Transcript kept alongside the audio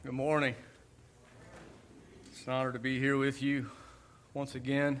Good morning. It's an honor to be here with you once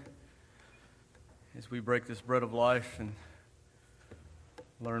again as we break this bread of life and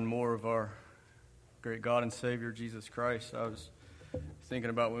learn more of our great God and Savior, Jesus Christ. I was thinking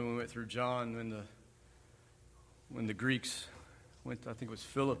about when we went through John, when the Greeks went, I think it was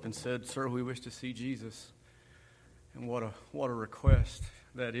Philip, and said, "Sir, we wish to see Jesus." And what a request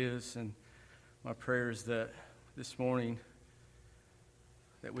that is. And my prayer is that this morning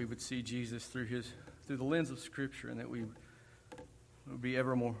that we would see Jesus through the lens of Scripture, and that we would be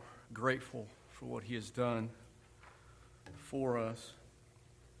ever more grateful for what He has done for us.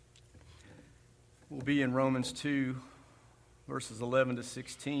 We'll be in Romans 2, verses 11 to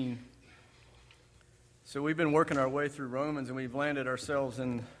 16. So we've been working our way through Romans, and we've landed ourselves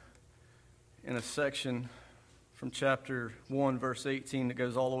in a section from chapter 1, verse 18, that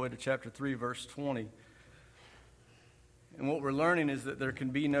goes all the way to chapter 3, verse 20. And what we're learning is that there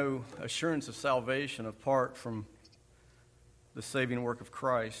can be no assurance of salvation apart from the saving work of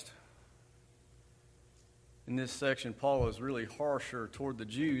Christ. In this section, Paul is really harsher toward the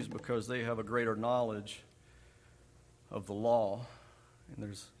Jews because they have a greater knowledge of the law. And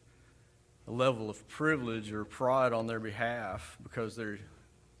there's a level of privilege or pride on their behalf because they're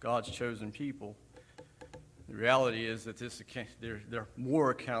God's chosen people. The reality is that they're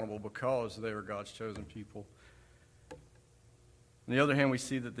more accountable because they are God's chosen people. On the other hand, we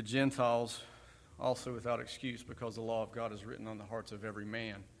see that the Gentiles also without excuse because the law of God is written on the hearts of every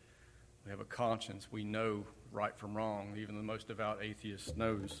man. We have a conscience. We know right from wrong. Even the most devout atheist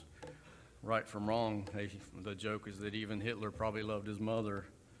knows right from wrong. The joke is that even Hitler probably loved his mother.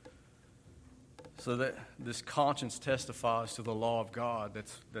 So that this conscience testifies to the law of God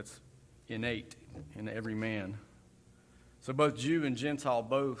that's innate in every man. So both Jew and Gentile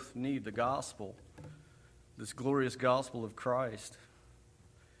both need the gospel, this glorious gospel of Christ.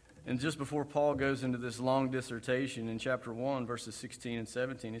 And just before Paul goes into this long dissertation in chapter 1, verses 16 and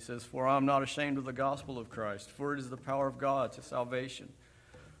 17, he says, "For I am not ashamed of the gospel of Christ, for it is the power of God to salvation,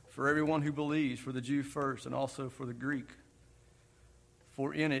 for everyone who believes, for the Jew first, and also for the Greek.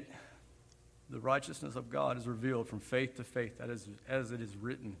 For in it the righteousness of God is revealed from faith to faith, that is, as it is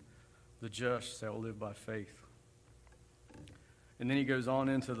written, the just shall live by faith." And then he goes on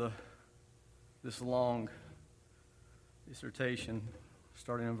into this long dissertation,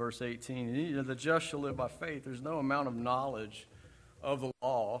 starting in verse 18. The just shall live by faith. There's no amount of knowledge of the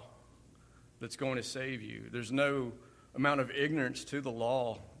law that's going to save you. There's no amount of ignorance to the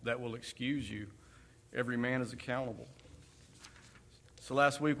law that will excuse you. Every man is accountable. So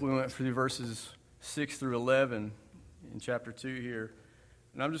last week we went through verses 6 through 11 in chapter 2 here.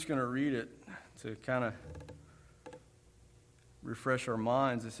 And I'm just going to read it to kind of refresh our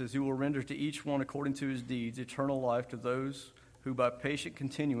minds. It says, "He will render to each one according to his deeds eternal life to those who by patient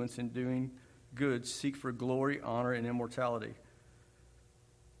continuance in doing good seek for glory, honor, and immortality.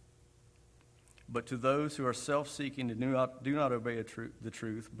 But to those who are self-seeking and do not obey the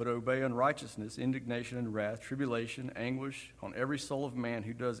truth, but obey unrighteousness, indignation and wrath, tribulation, anguish on every soul of man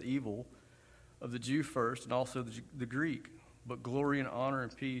who does evil, of the Jew first and also the Greek, but glory and honor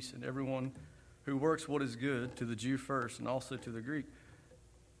and peace and everyone who works what is good, to the Jew first and also to the Greek."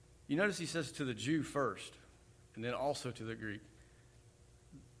 You notice he says to the Jew first and then also to the Greek.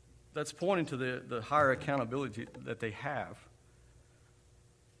 That's pointing to the higher accountability that they have.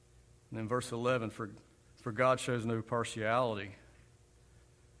 And then verse 11, for God shows no partiality.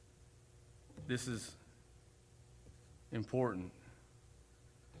 This is important.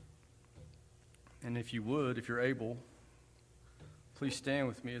 And if you're able, please stand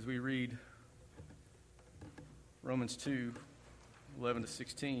with me as we read Romans 2, 11 to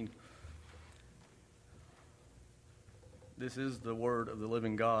 16. This is the word of the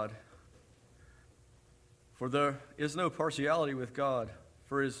living God. "For there is no partiality with God,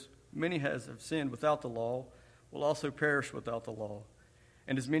 for as many as have sinned without the law will also perish without the law.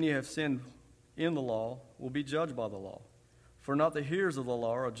 And as many have sinned in the law will be judged by the law. For not the hearers of the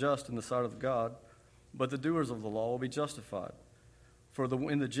law are just in the sight of God, but the doers of the law will be justified. For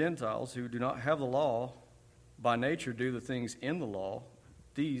in the Gentiles who do not have the law, by nature do the things in the law,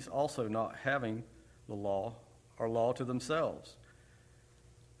 these also not having the law are law to themselves,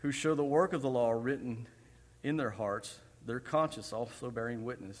 who show the work of the law written in their hearts, their conscience also bearing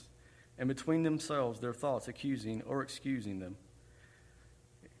witness, and between themselves their thoughts accusing or excusing them,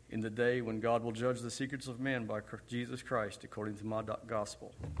 in the day when God will judge the secrets of men by Jesus Christ according to my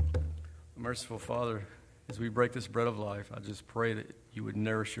gospel." Merciful Father, as we break this bread of life, I just pray that you would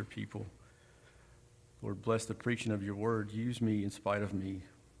nourish your people. Lord, bless the preaching of your word. Use me in spite of me.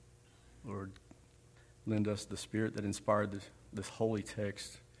 Lord, lend us the spirit that inspired this holy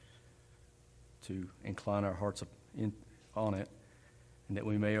text to incline our hearts on it, and that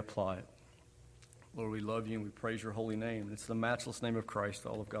we may apply it. Lord, we love you and we praise your holy name. It's the matchless name of Christ,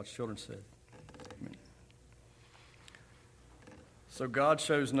 all of God's children said. Amen. So God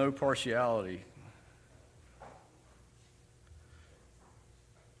shows no partiality,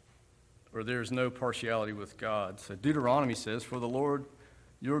 or there is no partiality with God. So Deuteronomy says, "For the Lord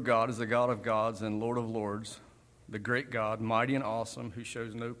your God is the God of gods and Lord of lords, the great God, mighty and awesome, who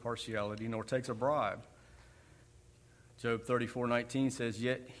shows no partiality nor takes a bribe." Job 34:19 says,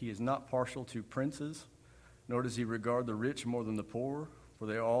 "Yet he is not partial to princes, nor does he regard the rich more than the poor, for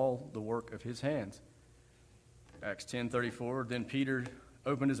they are all the work of his hands." Acts 10:34, "Then Peter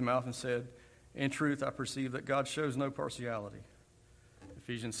opened his mouth and said, 'In truth, I perceive that God shows no partiality.'"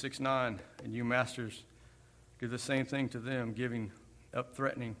 Ephesians 6:9, "And you masters, do the same thing to them, giving up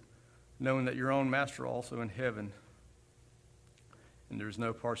threatening, knowing that your own master also in heaven, and there is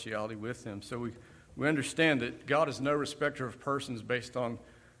no partiality with him." So we understand that God is no respecter of persons based on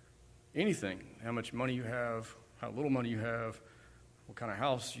anything: how much money you have, how little money you have, what kind of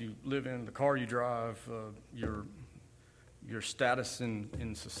house you live in, the car you drive, your status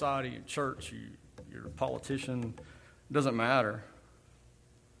in society, in church, you're a politician. It doesn't matter.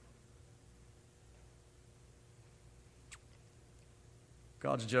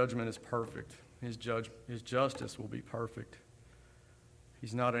 God's judgment is perfect. His justice will be perfect.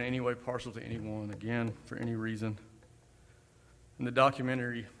 He's not in any way partial to anyone, again, for any reason. In the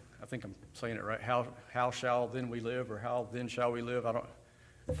documentary, I think I'm saying it right, How Shall Then We Live, or How Then Shall We Live?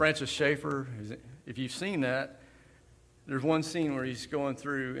 Francis Schaeffer, if you've seen that, there's one scene where he's going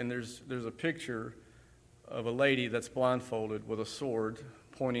through, and there's a picture of a lady that's blindfolded with a sword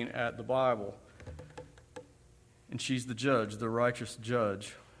pointing at the Bible. And she's the judge, the righteous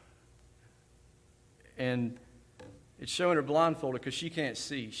judge. And it's showing her blindfolded because she can't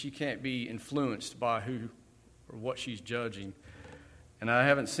see. She can't be influenced by who or what she's judging. And I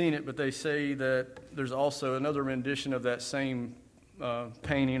haven't seen it, but they say that there's also another rendition of that same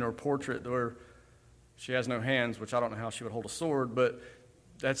painting or portrait where she has no hands, which I don't know how she would hold a sword, but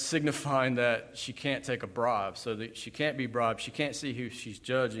that's signifying that she can't take a bribe, so that she can't be bribed. She can't see who she's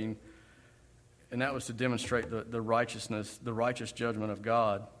judging. And that was to demonstrate the righteousness, the righteous judgment of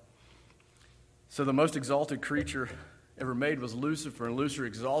God. So the most exalted creature ever made was Lucifer, and Lucifer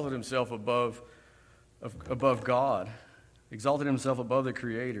exalted himself above God, exalted himself above the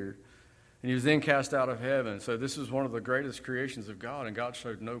Creator, and he was then cast out of heaven. So this is one of the greatest creations of God, and God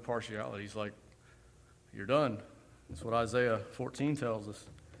showed no partiality. He's like, you're done. That's what Isaiah 14 tells us.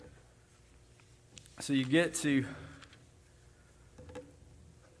 So you get to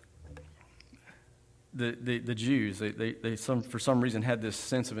the Jews. They for some reason had this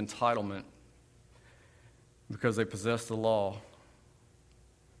sense of entitlement because they possessed the law,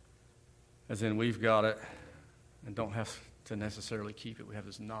 as in we've got it and don't have to necessarily keep it. We have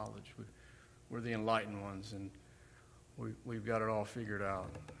this knowledge. We're the enlightened ones, and we've got it all figured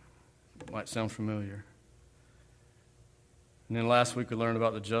out. Might sound familiar. And then last week we learned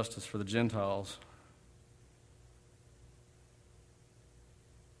about the justice for the Gentiles.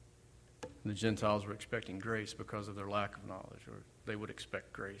 The Gentiles were expecting grace because of their lack of knowledge, or they would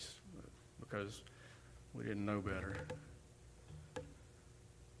expect grace because we didn't know better.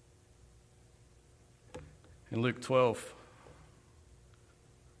 In Luke 12,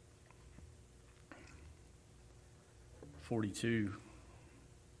 (42),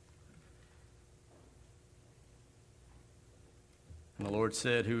 and the Lord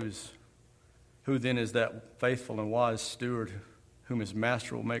said, Who then is that faithful and wise steward whom his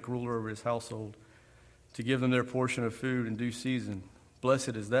master will make ruler over his household, to give them their portion of food in due season? Blessed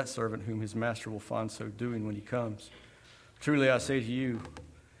is that servant whom his master will find so doing when he comes. Truly I say to you,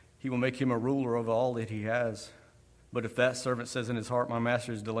 he will make him a ruler over all that he has. But if that servant says in his heart, my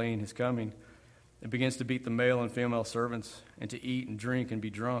master is delaying his coming, and begins to beat the male and female servants, and to eat and drink and be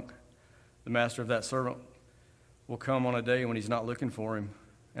drunk, the master of that servant will come on a day when he's not looking for him,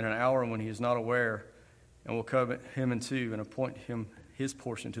 and an hour when he is not aware, and will covet him in two, and appoint him his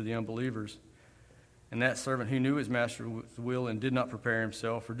portion to the unbelievers. And that servant who knew his master's will and did not prepare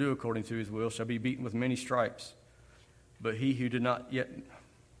himself or do according to his will shall be beaten with many stripes. But he who did not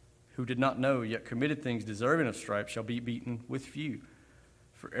know yet committed things deserving of stripes shall be beaten with few.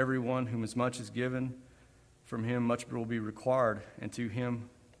 For everyone whom as much is given, from him much will be required, and to him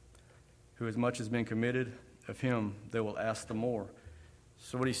who as much has been committed, of him they will ask the more.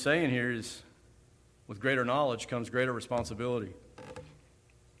 So what he's saying here is, with greater knowledge comes greater responsibility.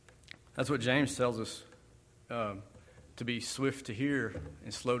 That's what James tells us, to be swift to hear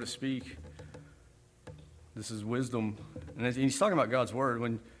and slow to speak. This is wisdom. And he's talking about God's word.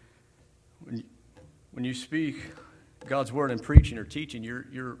 When when you speak God's word and preaching or teaching,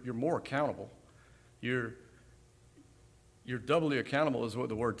 you're more accountable. You're doubly accountable is what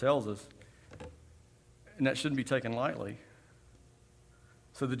the word tells us. And that shouldn't be taken lightly.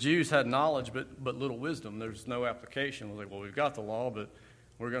 So the Jews had knowledge but little wisdom. There's no application. It was like, well, we've got the law, but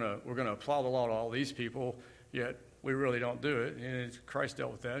we're gonna apply the law to all these people, yet we really don't do it. And Christ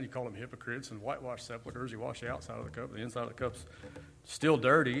dealt with that. He called them hypocrites and whitewashed sepulchres. He washed the outside of the cup. The inside of the cup's still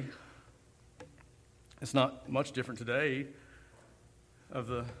dirty. It's not much different today of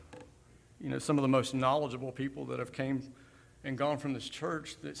the, some of the most knowledgeable people that have came and gone from this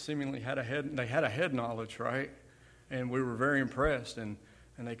church that seemingly had a head knowledge, right? And we were very impressed, and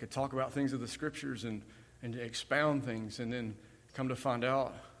they could talk about things of the scriptures and expound things, and then come to find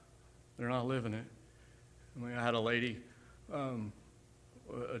out they're not living it. I mean, I had a lady,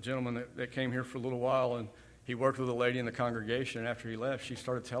 a gentleman that came here for a little while, and he worked with a lady in the congregation, and after he left, she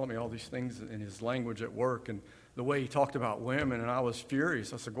started telling me all these things in his language at work and the way he talked about women, and I was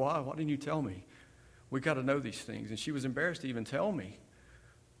furious. I said, why didn't you tell me? We got to know these things. And she was embarrassed to even tell me.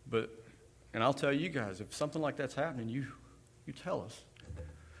 And I'll tell you guys, if something like that's happening, you tell us.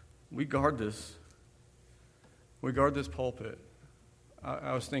 We guard this. We guard this pulpit.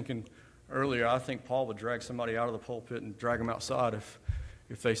 I was thinking earlier, I think Paul would drag somebody out of the pulpit and drag them outside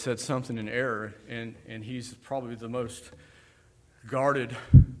if they said something in error, and he's probably the most guarded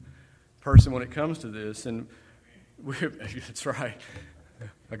person when it comes to this. And that's right.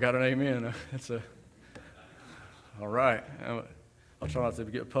 I got an amen. All right. I'll try not to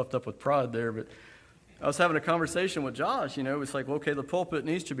get puffed up with pride there, but I was having a conversation with Josh. It's like, okay, the pulpit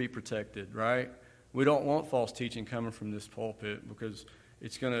needs to be protected, right? We don't want false teaching coming from this pulpit because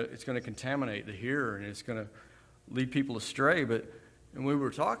it's gonna contaminate the hearer and it's gonna lead people astray. And we were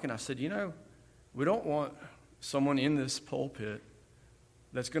talking, I said, we don't want someone in this pulpit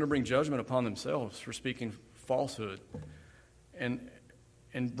that's going to bring judgment upon themselves for speaking falsehood and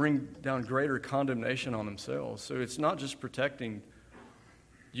bring down greater condemnation on themselves. So it's not just protecting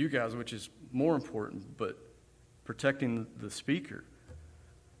you guys, which is more important, but protecting the speaker.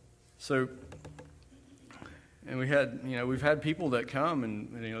 So, and we've had people that come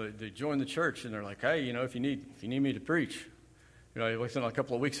and they join the church and they're like, hey, if you need me to preach, within a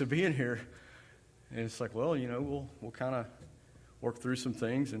couple of weeks of being here, and it's like, well, we'll kind of work through some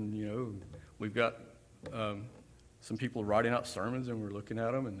things, and we've got some people writing out sermons, and we're looking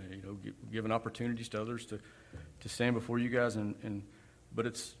at them, and giving opportunities to others to stand before you guys, but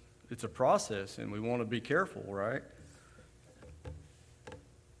it's a process, and we want to be careful, right?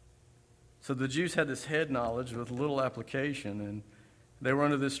 So the Jews had this head knowledge with little application, and they were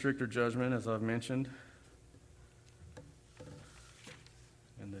under this stricter judgment, as I've mentioned.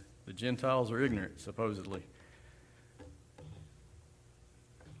 And the Gentiles are ignorant, supposedly.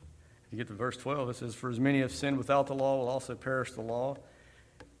 You get to verse 12, it says, for as many have sinned without the law will also perish the law,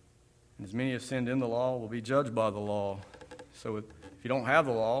 and as many have sinned in the law will be judged by the law. So if you don't have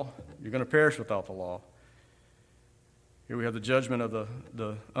the law, you're going to perish without the law. Here we have the judgment of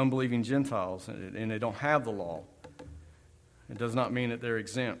the unbelieving Gentiles, and they don't have the law. It does not mean that they're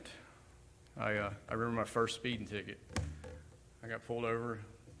exempt. I remember my first speeding ticket. I got pulled over,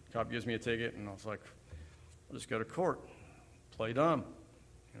 cop gives me a ticket, and I was like, I'll just go to court, play dumb.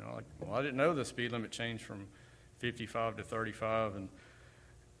 I didn't know the speed limit changed from 55 to 35, and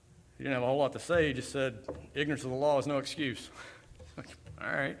he didn't have a whole lot to say. He just said, ignorance of the law is no excuse. All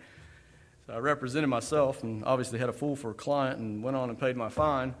right. So I represented myself and obviously had a fool for a client and went on and paid my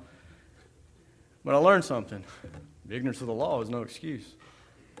fine. But I learned something. Ignorance of the law is no excuse.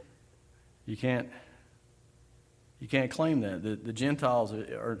 You can't claim that. The Gentiles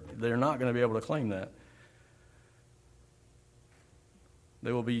they're not going to be able to claim that.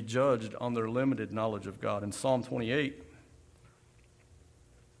 They will be judged on their limited knowledge of God. In Psalm 28,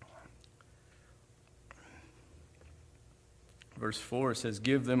 verse 4, it says,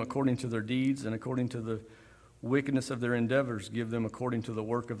 give them according to their deeds and according to the wickedness of their endeavors. Give them according to the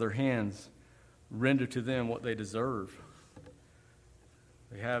work of their hands. Render to them what they deserve.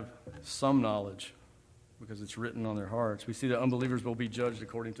 They have some knowledge because it's written on their hearts. We see that unbelievers will be judged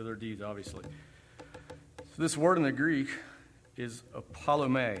according to their deeds, obviously. So this word in the Greek is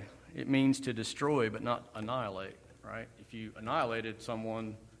apollume. It means to destroy but not annihilate, right? If you annihilated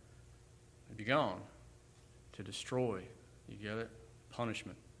someone, they'd be gone. To destroy, you get it?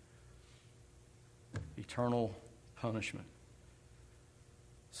 Punishment. Eternal punishment.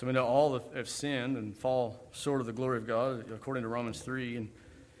 So we know all have sinned and fall short of the glory of God, according to Romans 3, and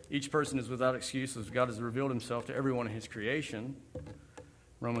each person is without excuse as God has revealed himself to everyone in his creation.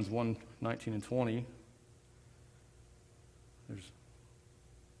 Romans 1:19 and 20.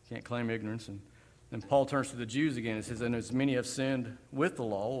 Can't claim ignorance. And then Paul turns to the Jews again and says, and as many have sinned with the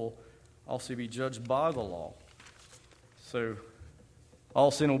law will also be judged by the law. So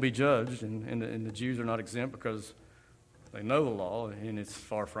all sin will be judged, and the Jews are not exempt because they know the law, and it's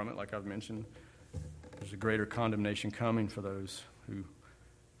far from it, like I've mentioned. There's a greater condemnation coming for those who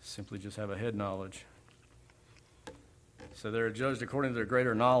simply just have a head knowledge. So they're judged according to their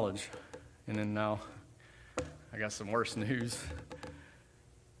greater knowledge. And then now, I got some worse news.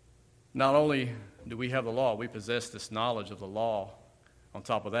 Not only do we have the law, we possess this knowledge of the law. On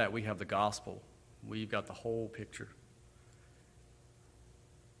top of that, we have the gospel. We've got the whole picture.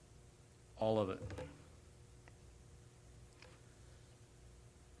 All of it.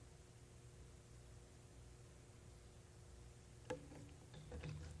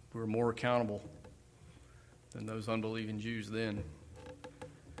 We're more accountable than those unbelieving Jews then.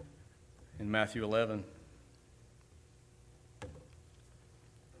 In Matthew 11,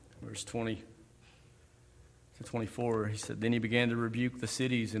 verse 20 to 24, he said, then he began to rebuke the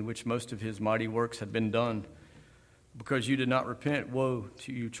cities in which most of his mighty works had been done. Because you did not repent, woe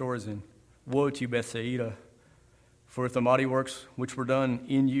to you, Chorazin! Woe to you, Bethsaida! For if the mighty works which were done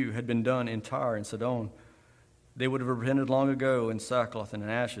in you had been done in Tyre and Sidon, they would have repented long ago in sackcloth and in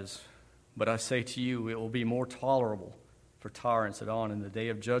ashes. But I say to you, it will be more tolerable for Tyre and Sidon in the day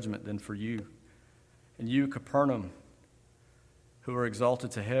of judgment than for you. And you, Capernaum, who are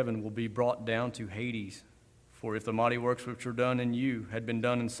exalted to heaven, will be brought down to Hades. For if the mighty works which were done in you had been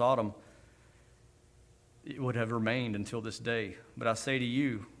done in Sodom, it would have remained until this day. But I say to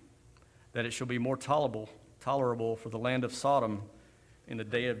you that it shall be more tolerable for the land of Sodom in the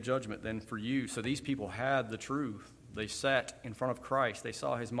day of judgment than for you. So these people had the truth. They sat in front of Christ. They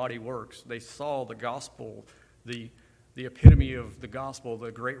saw his mighty works. They saw the gospel, the epitome of the gospel,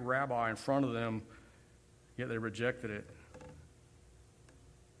 the great rabbi in front of them, yet they rejected it.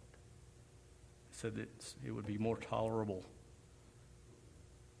 He said that it would be more tolerable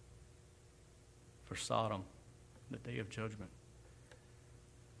for Sodom, the day of judgment.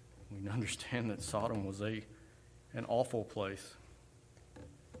 We understand that Sodom was an awful place.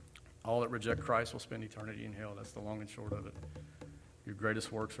 All that reject Christ will spend eternity in hell. That's the long and short of it. Your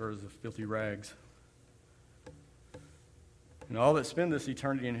greatest works are as the filthy rags. And all that spend this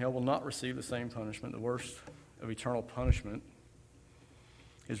eternity in hell will not receive the same punishment. The worst of eternal punishment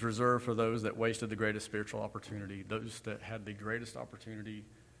is reserved for those that wasted the greatest spiritual opportunity. Those that had the greatest opportunity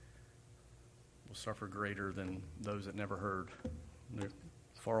will suffer greater than those that never heard. The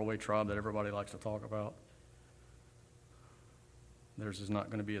faraway tribe that everybody likes to talk about. Theirs is not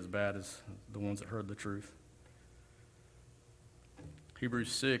going to be as bad as the ones that heard the truth.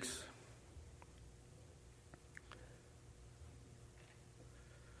 Hebrews 6.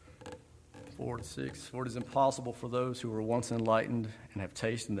 For it is impossible for those who were once enlightened and have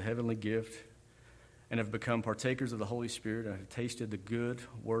tasted the heavenly gift and have become partakers of the Holy Spirit and have tasted the good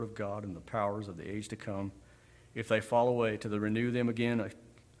word of God and the powers of the age to come, if they fall away, to renew them again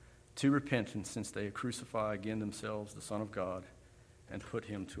to repentance, since they crucify again themselves, the Son of God, and put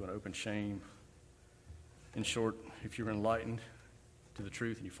him to an open shame. In short, if you're enlightened to the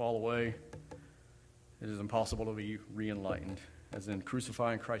truth and you fall away, it is impossible to be re-enlightened, as in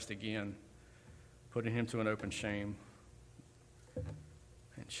crucifying Christ again, putting him to an open shame,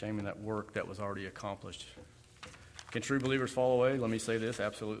 and shaming that work that was already accomplished. Can true believers fall away? Let me say this,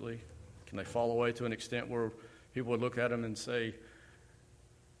 absolutely. Can they fall away to an extent where people would look at them and say,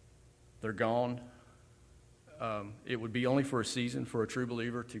 they're gone? It would be only for a season for a true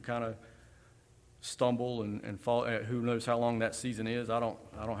believer to kind of stumble and fall. Who knows how long that season is? I don't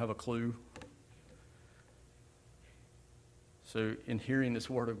have a clue. So in hearing this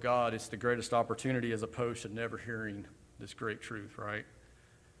word of God, it's the greatest opportunity as opposed to never hearing this great truth, right?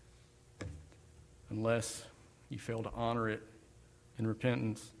 Unless you fail to honor it in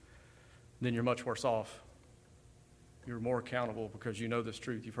repentance, then you're much worse off. You're more accountable because you know this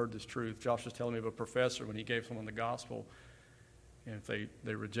truth. You've heard this truth. Josh was telling me of a professor when he gave someone the gospel, and if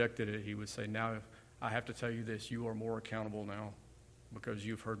they rejected it, he would say, now I have to tell you this, you are more accountable now because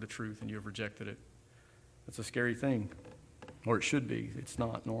you've heard the truth and you've rejected it. That's a scary thing, or it should be. It's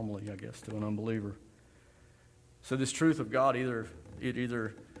not normally, I guess, to an unbeliever. So this truth of God,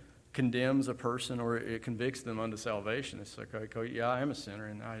 either condemns a person or it convicts them unto salvation. It's like, okay, yeah, I am a sinner,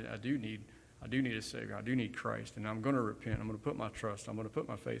 and I do need a Savior. I do need Christ, and I'm going to repent. I'm going to put my trust. I'm going to put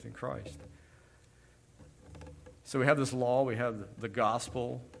my faith in Christ. So we have this law. We have the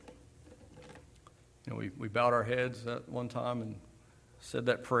gospel. You know, we bowed our heads at one time and said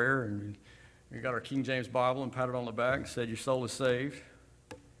that prayer, and we got our King James Bible and patted on the back and said, your soul is saved.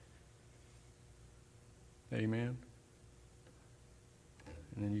 Amen.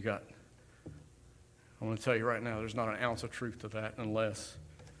 And then I want to tell you right now, there's not an ounce of truth to that unless,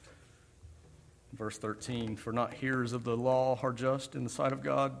 verse 13, for not hearers of the law are just in the sight of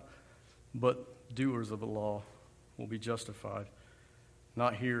God, but doers of the law will be justified.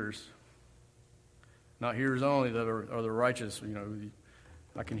 Not hearers. Not hearers only that are the righteous.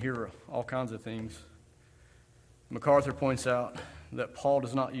 I can hear all kinds of things. MacArthur points out that Paul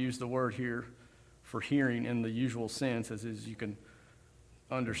does not use the word here for hearing in the usual sense, as is you can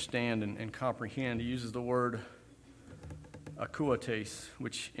understand and comprehend. He uses the word akuates,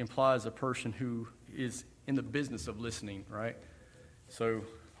 which implies a person who is in the business of listening, right? So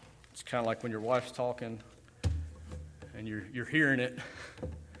it's kind of like when your wife's talking and you're hearing it,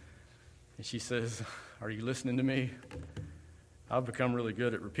 and she says, "Are you listening to me?" I've become really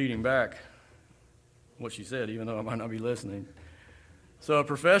good at repeating back what she said, even though I might not be listening. So a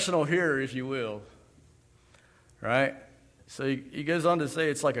professional hearer, if you will, right? So he goes on to say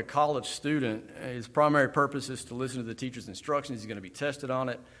it's like a college student. His primary purpose is to listen to the teacher's instructions. He's going to be tested on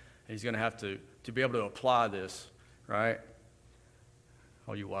it. And he's going to have to be able to apply this, right?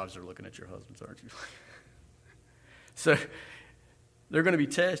 All you wives are looking at your husbands, aren't you? So they're going to be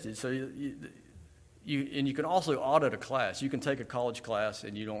tested. So you can also audit a class. You can take a college class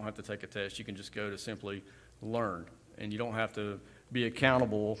and you don't have to take a test. You can just go to simply learn. And you don't have to be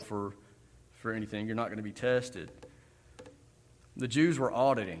accountable for anything. You're not going to be tested. The Jews were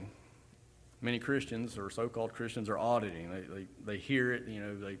auditing. Many Christians or so-called Christians are auditing. They hear it,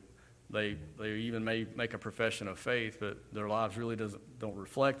 they even may make a profession of faith, but their lives really don't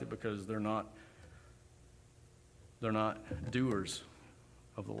reflect it because they're not doers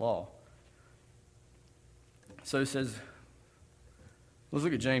of the law. So it says, let's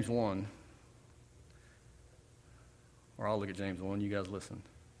look at James 1. Or I'll look at James 1. You guys listen.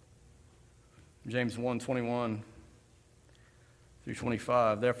 James 1:21 through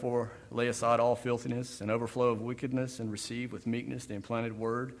 25. Therefore, lay aside all filthiness and overflow of wickedness, and receive with meekness the implanted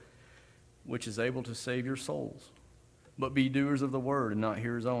word, which is able to save your souls. But be doers of the word, and not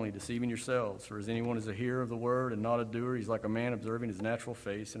hearers only, deceiving yourselves. For as anyone is a hearer of the word and not a doer, he's like a man observing his natural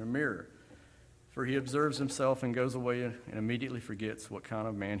face in a mirror. For he observes himself and goes away and immediately forgets what kind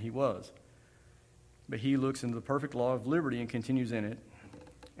of man he was. But he looks into the perfect law of liberty and continues in it,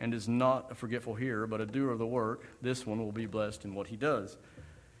 and is not a forgetful hearer, but a doer of the work. This one will be blessed in what he does.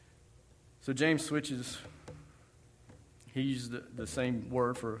 So James switches. He used the same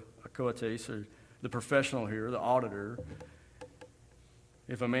word for akoates, or the professional hearer, the auditor.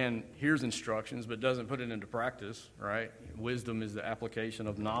 If a man hears instructions but doesn't put it into practice, right? Wisdom is the application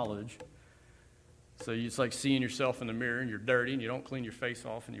of knowledge. So it's like seeing yourself in the mirror and you're dirty and you don't clean your face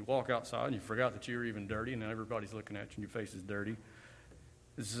off and you walk outside and you forgot that you're even dirty and everybody's looking at you and your face is dirty.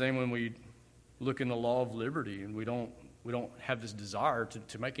 It's the same when we look in the law of liberty and we don't have this desire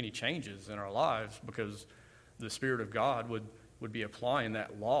to make any changes in our lives because the Spirit of God would be applying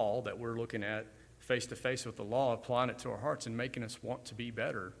that law that we're looking at face to face with the law, applying it to our hearts and making us want to be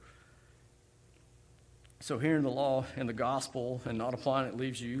better. So hearing the law and the gospel and not applying it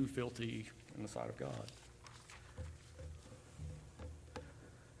leaves you filthy in the sight of God.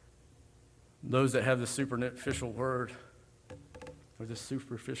 Those that have the superficial word or this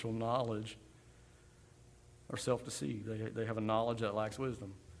superficial knowledge are self-deceived. They have a knowledge that lacks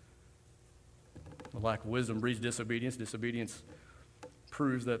wisdom. The lack of wisdom breeds disobedience. Disobedience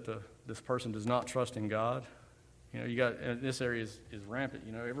proves that this person does not trust in God. This area is rampant.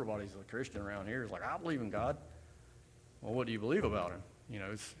 Everybody's a Christian around here. It's like, I believe in God. Well, what do you believe about him?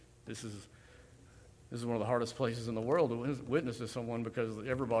 This is one of the hardest places in the world to witness to someone because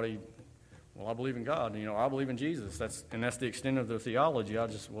everybody, well, I believe in God. I believe in Jesus. That's the extent of their theology. I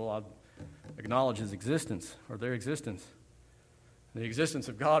acknowledge his existence or their existence. The existence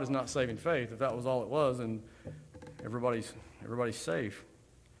of God is not saving faith. If that was all it was, then everybody's safe.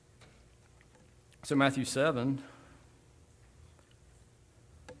 So Matthew 7.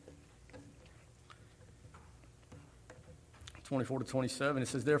 (24-27), it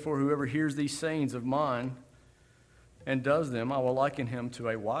says, "Therefore, whoever hears these sayings of mine and does them, I will liken him to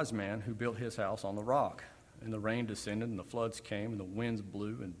a wise man who built his house on the rock. And the rain descended, and the floods came, and the winds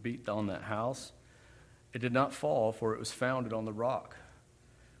blew and beat on that house. It did not fall, for it was founded on the rock.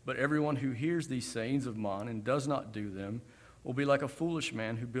 But everyone who hears these sayings of mine and does not do them will be like a foolish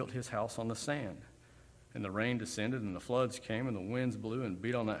man who built his house on the sand. And the rain descended, and the floods came, and the winds blew and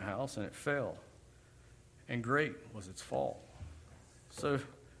beat on that house, and it fell. And great was its fall." So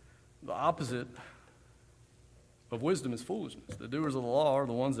the opposite of wisdom is foolishness. The doers of the law are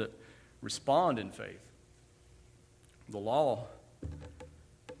the ones that respond in faith. The law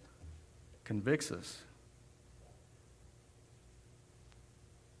convicts us.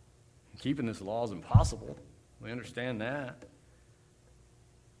 Keeping this law is impossible. We understand that.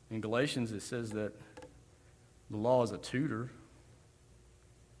 In Galatians, it says that the law is a tutor.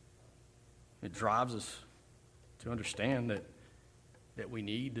 It drives us to understand that we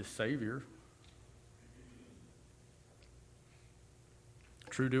need the Savior.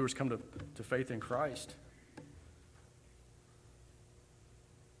 True doers come to faith in Christ.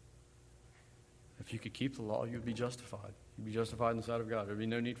 If you could keep the law, you would be justified. You'd be justified in the sight of God. There would be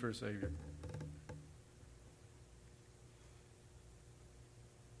no need for a Savior.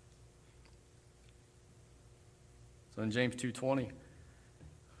 So in James 2:20,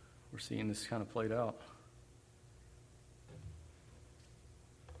 we're seeing this kind of played out.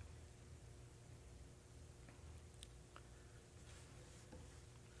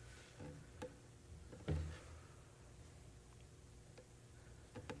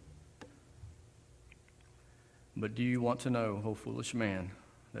 But do you want to know, O foolish man,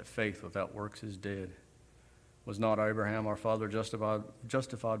 that faith without works is dead? Was not Abraham our father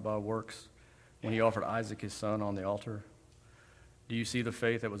justified by works when he offered Isaac his son on the altar? Do you see the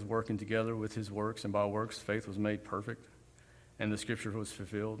faith that was working together with his works, and by works faith was made perfect? And the scripture was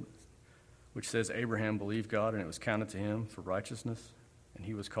fulfilled, which says, Abraham believed God, and it was counted to him for righteousness, and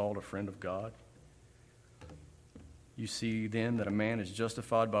he was called a friend of God. You see then that a man is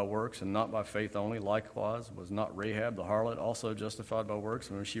justified by works and not by faith only. Likewise, was not Rahab the harlot also justified by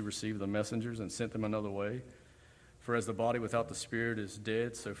works when she received the messengers and sent them another way? For as the body without the spirit is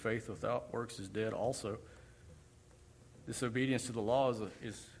dead, so faith without works is dead also. This obedience to the law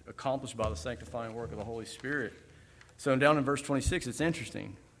is accomplished by the sanctifying work of the Holy Spirit. So down in verse 26, it's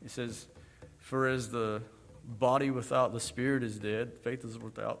interesting. It says, for as the body without the spirit is dead, faith is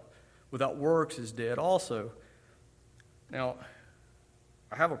without works is dead also. Now,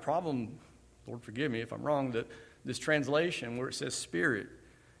 I have a problem, Lord forgive me if I'm wrong, that this translation where it says spirit,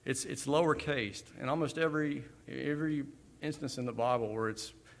 it's lowercase. And almost every instance in the Bible where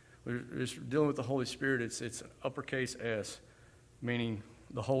it's dealing with the Holy Spirit, it's uppercase S, meaning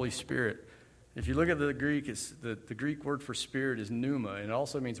the Holy Spirit. If you look at the Greek, it's the Greek word for spirit is pneuma, and it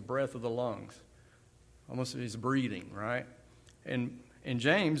also means breath of the lungs. Almost means breathing, right? And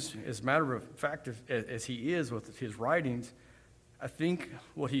James, as a matter of fact, as he is with his writings, I think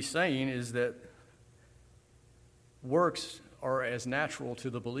what he's saying is that works are as natural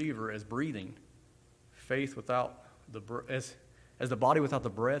to the believer as breathing. Faith without as the body without the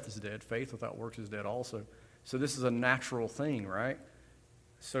breath is dead, faith without works is dead also. So this is a natural thing, right?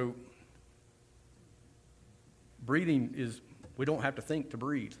 So breathing is, we don't have to think to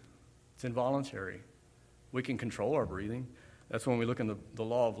breathe. It's involuntary. We can control our breathing. That's when we look in the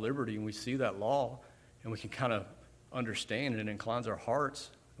law of liberty and we see that law and we can kind of understand it, and it inclines our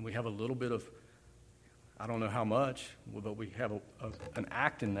hearts, and we have a little bit of, I don't know how much, but we have an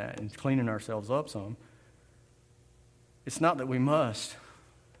act in that and cleaning ourselves up some. It's not that we must.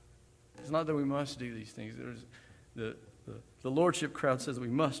 It's not that we must do these things. There's the lordship crowd says we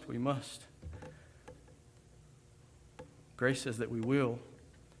must. Grace says that we will.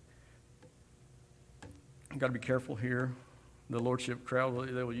 I've got to be careful here. The lordship crowd,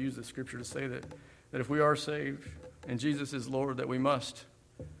 they will use the scripture to say that if we are saved and Jesus is Lord, that we must.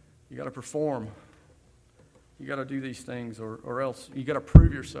 You got to perform. You got to do these things, or else you got to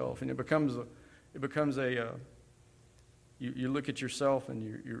prove yourself, and it becomes a you look at yourself and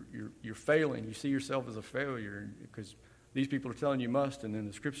you're failing. You see yourself as a failure because these people are telling you must, and then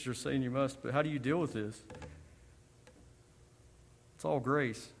the scriptures are saying you must. But how do you deal with this? It's all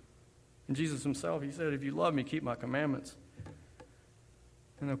grace. And Jesus himself, he said, if you love me, keep my commandments.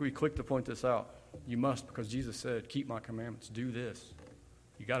 And if we quick to point this out, you must, because Jesus said, keep my commandments, do this.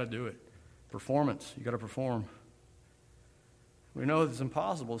 You got to do it. Performance, you got to perform. We know it's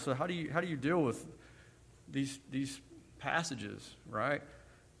impossible. So how do you deal with these passages, right?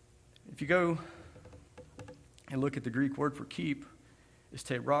 If you go and look at the Greek word for keep, it's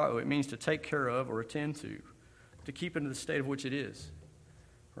terao. It means to take care of or attend to keep into the state of which it is,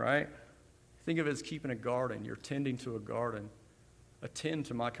 right? Think of it as keeping a garden. You're tending to a garden. Attend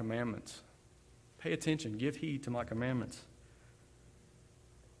to my commandments. Pay attention. Give heed to my commandments.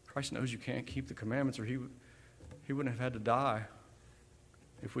 Christ knows you can't keep the commandments, or he wouldn't have had to die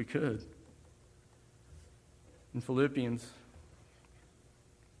if we could. In Philippians,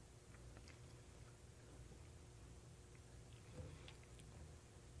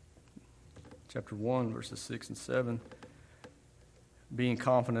 chapter 1, verses 6 and 7, being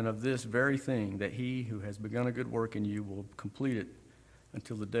confident of this very thing, that he who has begun a good work in you will complete it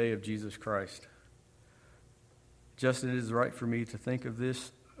until the day of Jesus Christ. Just as it is right for me to think of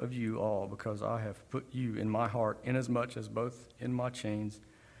this of you all, because I have put you in my heart, inasmuch as both in my chains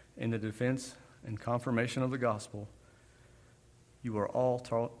in the defense and confirmation of the gospel, you are all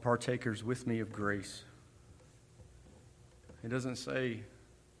partakers with me of grace. It doesn't say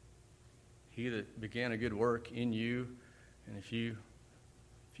he that began a good work in you, and if you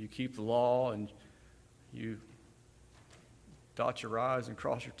keep the law and you dot your I's and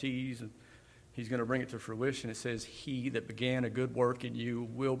cross your T's, and he's going to bring it to fruition. It says he that began a good work in you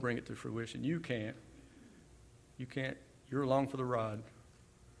will bring it to fruition. You can't. You're along for the ride.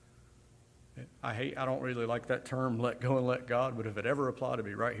 I don't really like that term, let go and let God, but if it ever applied to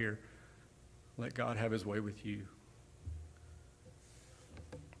me right here, let God have his way with you.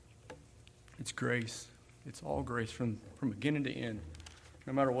 It's grace. It's all grace from beginning to end,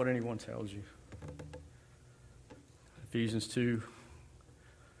 no matter what anyone tells you. Ephesians 2.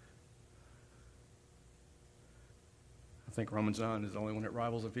 I think Romans 9 is the only one that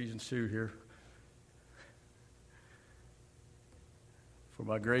rivals Ephesians 2 here. For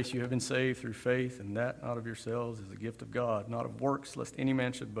by grace you have been saved through faith, and that not of yourselves is a gift of God, not of works, lest any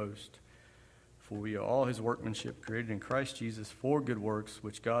man should boast. For we are all his workmanship, created in Christ Jesus for good works,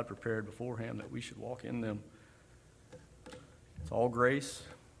 which God prepared beforehand that we should walk in them. It's all grace.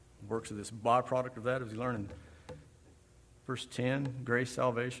 Works of this byproduct of that, as we learn in verse 10, grace,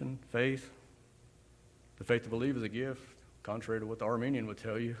 salvation, faith. The faith to believe is a gift, contrary to what the Armenian would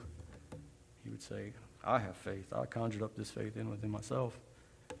tell you. He would say, I have faith. I conjured up this faith within myself.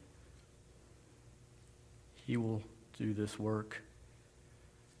 He will do this work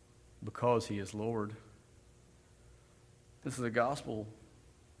because he is Lord. This is the gospel.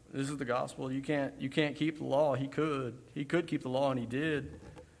 This is the gospel. You can't keep the law. He could. He could keep the law, and he did.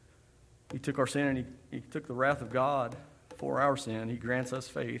 He took our sin, and he took the wrath of God for our sin. He grants us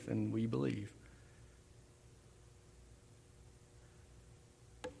faith, and we believe.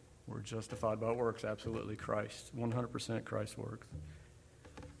 We're justified by works, absolutely. Christ, 100% Christ's work.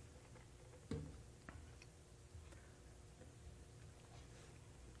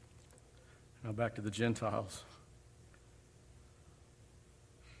 Now back to the Gentiles.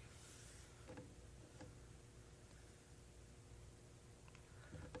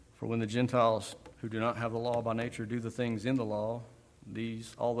 For when the Gentiles who do not have the law by nature do the things in the law,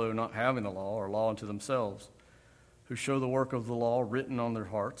 these, although not having the law, are law unto themselves, who show the work of the law written on their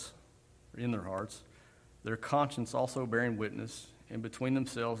hearts, in their hearts, their conscience also bearing witness, and between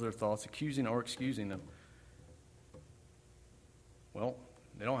themselves their thoughts accusing or excusing them. Well,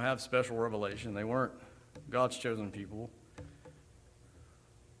 they don't have special revelation. They weren't God's chosen people.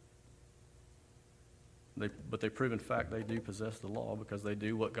 But they prove, in fact, they do possess the law because they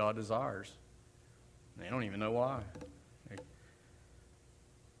do what God desires. They don't even know why.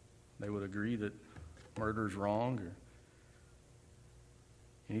 They would agree that murder is wrong or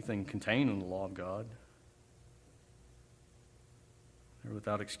anything contained in the law of God. They're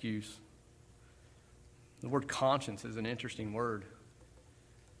without excuse. The word conscience is an interesting word.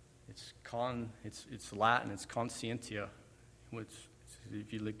 It's Latin. It's conscientia, which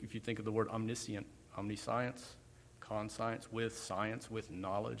if you think of the word omniscient, omniscience, conscience with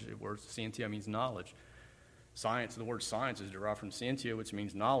knowledge. The word scientia means knowledge. Science. The word science is derived from scientia, which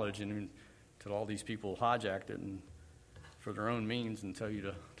means knowledge, and until all these people hijacked it and for their own means and tell you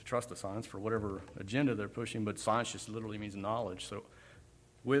to trust the science for whatever agenda they're pushing, but science just literally means knowledge. So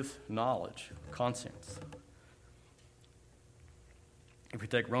with knowledge, conscience. If we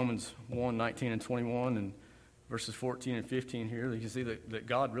take Romans 1, 19 and 21 and verses 14 and 15 here, you can see that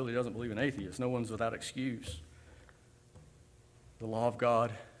God really doesn't believe in atheists. No one's without excuse. The law of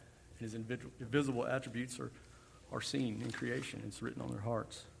God and his invisible attributes are seen in creation. It's written on their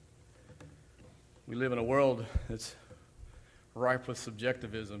hearts. We live in a world that's ripe with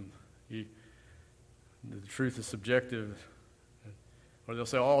subjectivism. The truth is subjective. Or they'll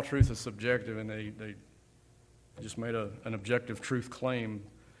say all truth is subjective, and they just made an objective truth claim,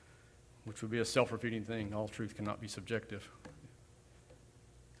 which would be a self-repeating thing. All truth cannot be subjective.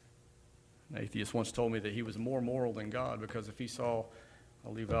 An atheist once told me that he was more moral than God because if he saw,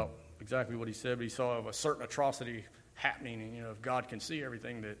 I'll leave out exactly what he said, but he saw a certain atrocity happening, and if God can see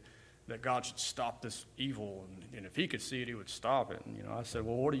everything, that God should stop this evil, and if he could see it, he would stop it. And I said,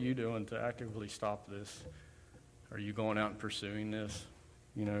 well, what are you doing to actively stop this? Are you going out and pursuing this?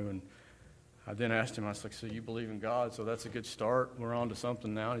 And I then asked him, I was like, so you believe in God, so that's a good start. We're on to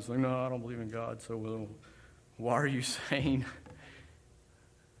something now. He's like, no, I don't believe in God. So why are you saying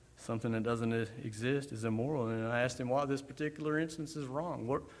something that doesn't exist is immoral? And I asked him why this particular instance is wrong.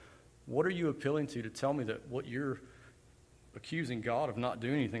 What are you appealing to tell me that what you're accusing God of not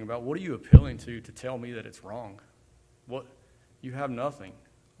doing anything about, what are you appealing to tell me that it's wrong? You have nothing.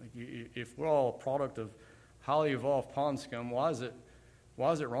 If we're all a product of highly evolved pond scum, why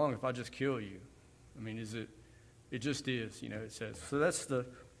why is it wrong if I just kill you? I mean, it just is, it says. So that's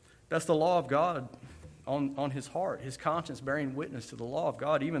the law of God on his heart, his conscience bearing witness to the law of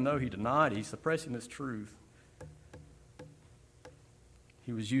God, even though he denied it, he's suppressing this truth.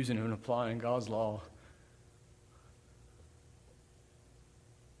 He was using and applying God's law.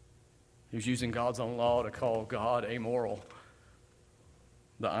 He was using God's own law to call God amoral.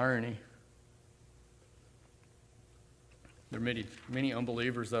 The irony. There are many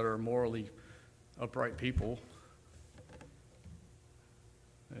unbelievers that are morally upright people.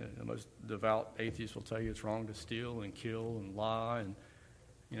 The most devout atheists will tell you it's wrong to steal and kill and lie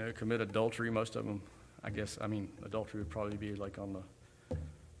and, commit adultery. Most of them, adultery would probably be like on the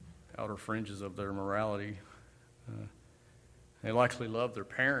outer fringes of their morality. They likely love their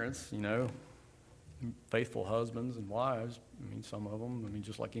parents, faithful husbands and wives. Some of them,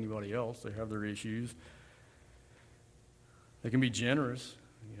 just like anybody else, they have their issues. They can be generous,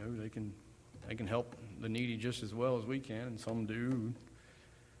 they can help the needy just as well as we can, and some do.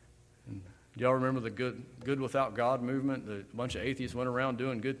 And do y'all remember the good without God movement? A bunch of atheists went around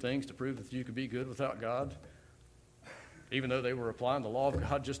doing good things to prove that you could be good without God, even though they were applying the law of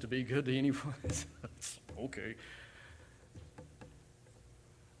God just to be good to anyone. Okay.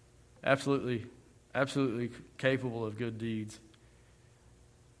 Absolutely capable of good deeds.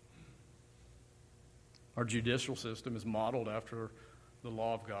 Our judicial system is modeled after the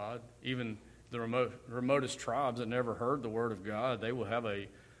law of God. Even the remotest tribes that never heard the word of God, they will have a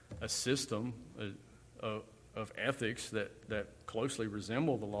system of ethics that closely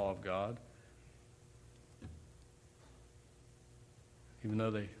resemble the law of God, even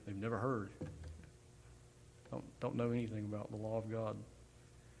though they've never heard, don't know anything about the law of God.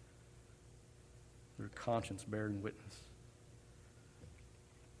 Their conscience bearing witness.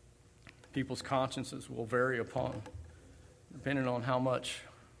 People's consciences will vary depending on how much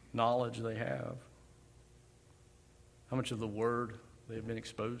knowledge they have, how much of the Word they have been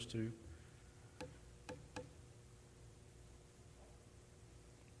exposed to.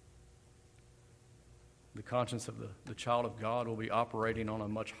 The conscience of the child of God will be operating on a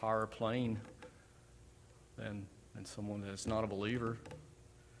much higher plane than someone that's not a believer,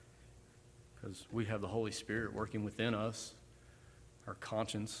 because we have the Holy Spirit working within us. Our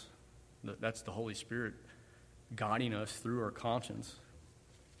conscience, that's the Holy Spirit guiding us through our conscience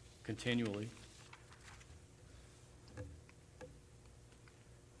continually.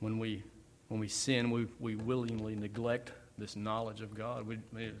 When we sin, we willingly neglect this knowledge of God. If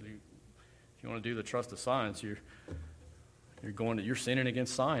you want to do the trust of science, you're sinning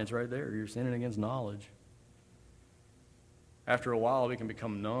against science right there. You're sinning against knowledge. After a while, we can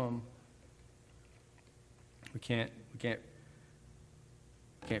become numb. We can't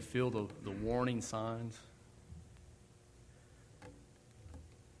feel the warning signs.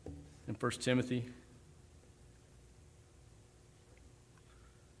 In 1 Timothy,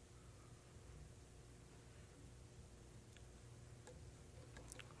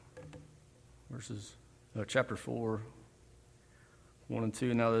 chapter 4, 1 and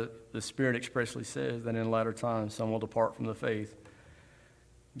 2. Now the Spirit expressly says that in latter times some will depart from the faith,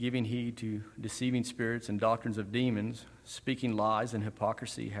 giving heed to deceiving spirits and doctrines of demons, speaking lies and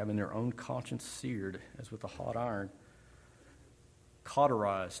hypocrisy, having their own conscience seared as with a hot iron.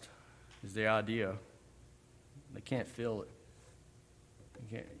 Cauterized is the idea. They can't feel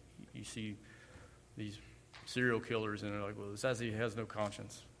it. You see these serial killers and they're like, well, it says he has no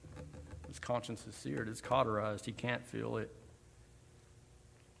conscience. His conscience is seared. It's cauterized. He can't feel it.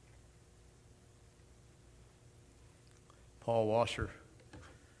 Paul Washer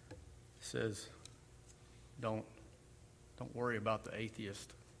says, don't worry about the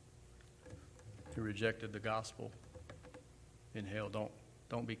atheist who rejected the gospel in hell.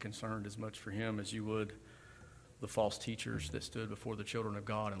 Don't be concerned as much for him as you would the false teachers that stood before the children of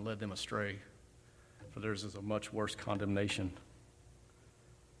God and led them astray. For theirs is a much worse condemnation.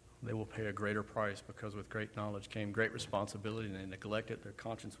 They will pay a greater price, because with great knowledge came great responsibility, and they neglected. Their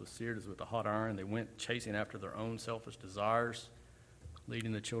conscience was seared as with a hot iron. They went chasing after their own selfish desires,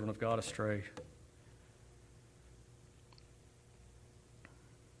 leading the children of God astray.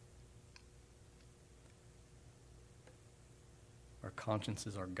 Our conscience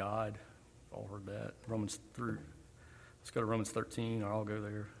is our guide. We've all heard that. Let's go to Romans 13, or I'll go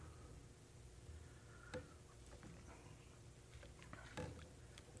there.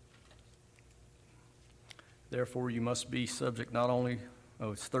 Therefore you must be subject not only,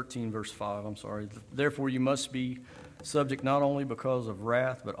 it's 13 verse 5, I'm sorry. Therefore you must be subject not only because of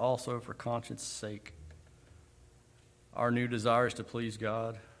wrath, but also for conscience sake. Our new desire is to please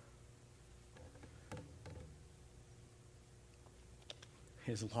God.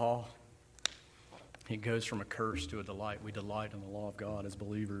 His law, it goes from a curse to a delight. We delight in the law of God as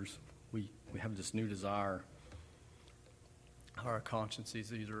believers. We have this new desire. Our conscience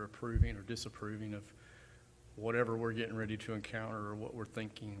is either approving or disapproving of whatever we're getting ready to encounter or what we're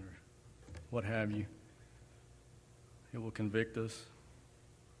thinking or what have you. It will convict us.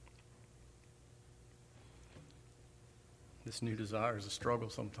 This new desire is a struggle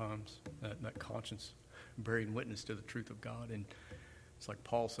sometimes, that conscience bearing witness to the truth of God. And it's like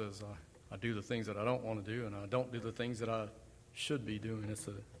Paul says, I do the things that I don't want to do, and I don't do the things that I should be doing. It's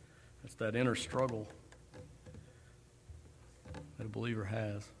that inner struggle that a believer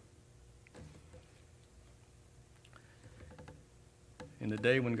has. In the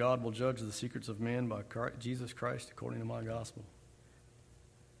day when God will judge the secrets of men by Jesus Christ according to my gospel.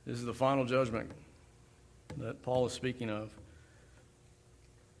 This is the final judgment that Paul is speaking of.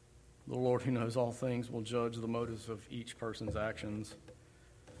 The Lord who knows all things will judge the motives of each person's actions.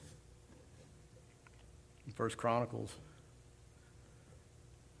 In 1 Chronicles.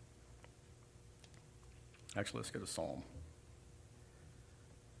 Actually, let's go to Psalm.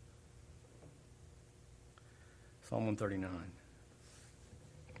 Psalm 139.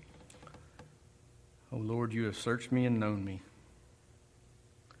 O Lord, you have searched me and known me.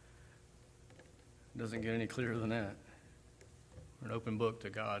 It doesn't get any clearer than that. We're an open book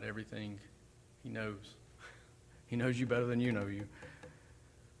to God, everything He knows. He knows you better than you know you.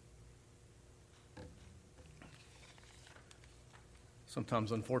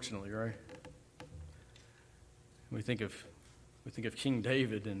 Sometimes, unfortunately, right? We think of King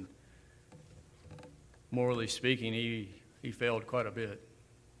David, and morally speaking, he failed quite a bit,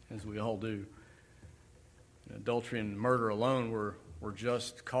 as we all do. Adultery and murder alone were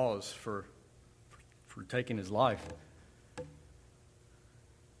just cause for taking his life.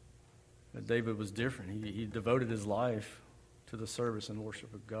 But David was different. He devoted his life to the service and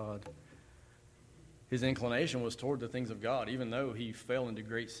worship of God. His inclination was toward the things of God, even though he fell into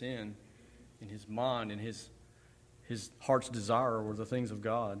great sin in his mind, and his heart's desire were the things of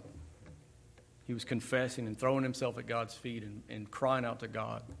God. He was confessing and throwing himself at God's feet and crying out to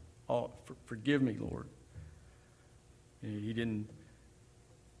God, "Oh, forgive me, Lord." He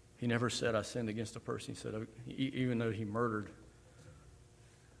never said, "I sinned against a person." He said, even though he murdered,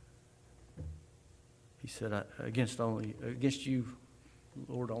 he said, against you,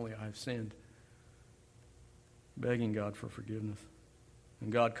 Lord, only I have sinned. Begging God for forgiveness.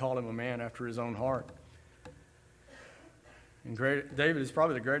 And God called him a man after his own heart. And David is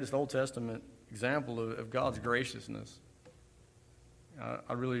probably the greatest Old Testament example of God's graciousness.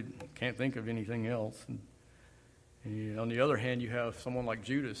 I really can't think of anything else. And on the other hand, you have someone like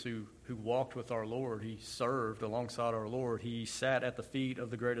Judas who walked with our Lord. He served alongside our Lord. He sat at the feet of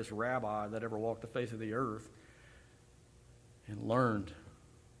the greatest rabbi that ever walked the face of the earth and learned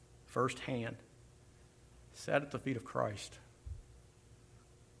firsthand. Sat at the feet of Christ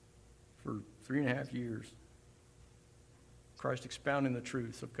for 3.5 years. Christ expounding the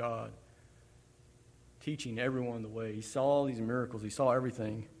truths of God, teaching everyone the way. He saw all these miracles. He saw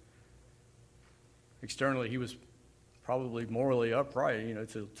everything. Externally, he was probably morally upright,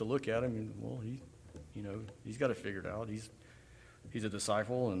 to look at him, and well, he's got it figured out. He's a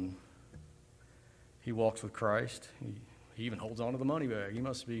disciple, and he walks with Christ. He even holds on to the money bag. He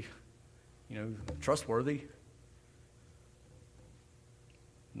must be, trustworthy.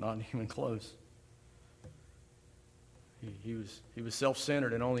 Not even close. He was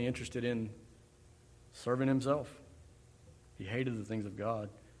self-centered and only interested in serving himself. He hated the things of God,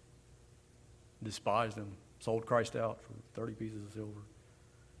 despised them, sold Christ out for 30 pieces of silver.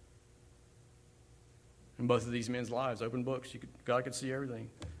 In both of these men's lives, open books, God could see everything.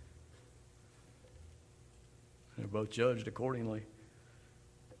 They're both judged accordingly.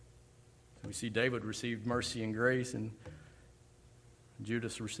 So we see David received mercy and grace, and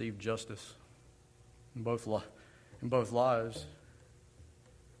Judas received justice. In both lives,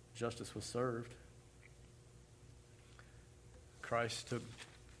 justice was served. Christ took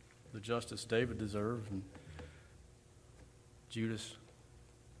the justice David deserved, and Judas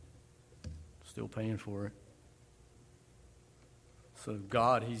still paying for it. So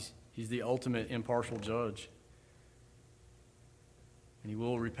God, He's the ultimate impartial judge. And He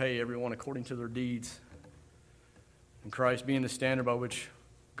will repay everyone according to their deeds. And Christ being the standard by which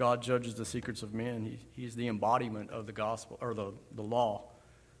God judges the secrets of men, He is the embodiment of the gospel, or the law.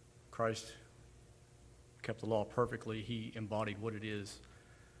 Christ kept the law perfectly. He embodied what it is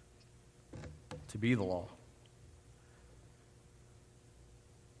to be the law.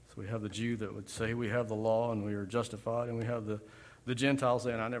 So we have the Jew that would say we have the law and we are justified, and we have the Gentile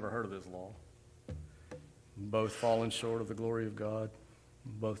saying, "I never heard of this law." Both falling short of the glory of God.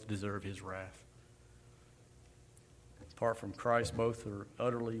 Both deserve his wrath. Apart from Christ, both are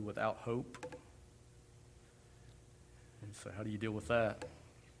utterly without hope. And so how do you deal with that?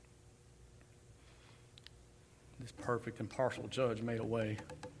 This perfect, impartial judge made a way.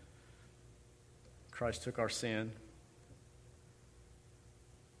 Christ took our sin.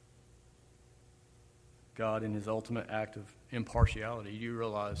 God, in his ultimate act of impartiality, you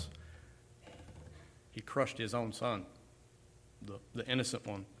realize he crushed his own son, the innocent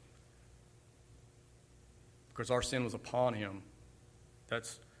one. Because our sin was upon him.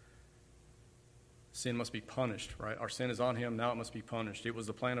 Sin must be punished, right? Our sin is on him, now it must be punished. It was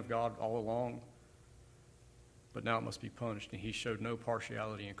the plan of God all along, but now it must be punished. And he showed no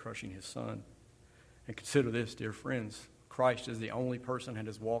partiality in crushing his son. And consider this, dear friends, Christ is the only person that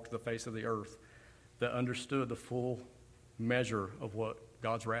has walked the face of the earth that understood the full measure of what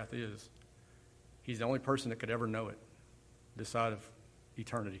God's wrath is. He's the only person that could ever know it this side of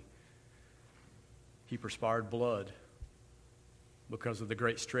eternity. He perspired blood because of the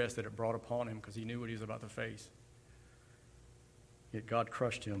great stress that it brought upon him, because he knew what he was about to face. Yet God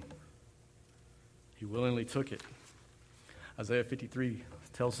crushed him. He willingly took it. Isaiah 53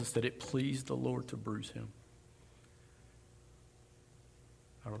 tells us that it pleased the Lord to bruise him.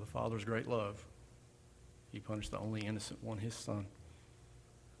 Out of the Father's great love, he punished the only innocent one, his son,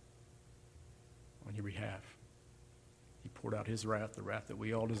 on your behalf. He poured out his wrath, the wrath that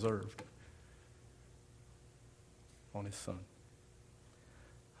we all deserved, on his son.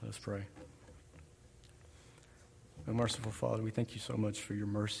 Let's pray. Oh, merciful Father, we thank you so much for your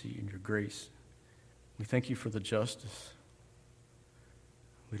mercy and your grace. We thank you for the justice.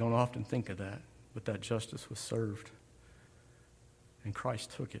 We don't often think of that, but that justice was served, and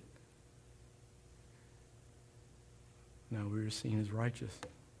Christ took it. Now we are seen as righteous.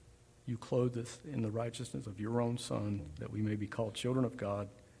 You clothed us in the righteousness of your own Son, that we may be called children of God.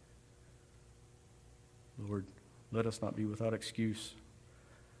 Lord, let us not be without excuse.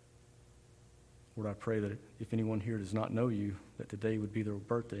 Lord, I pray that if anyone here does not know you, that today would be their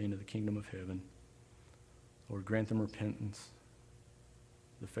birthday into the kingdom of heaven. Lord, grant them repentance,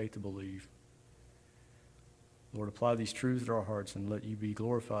 the faith to believe. Lord, apply these truths to our hearts and let you be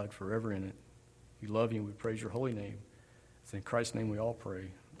glorified forever in it. We love you and we praise your holy name. It's in Christ's name we all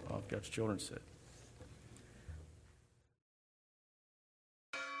pray. All of God's children said.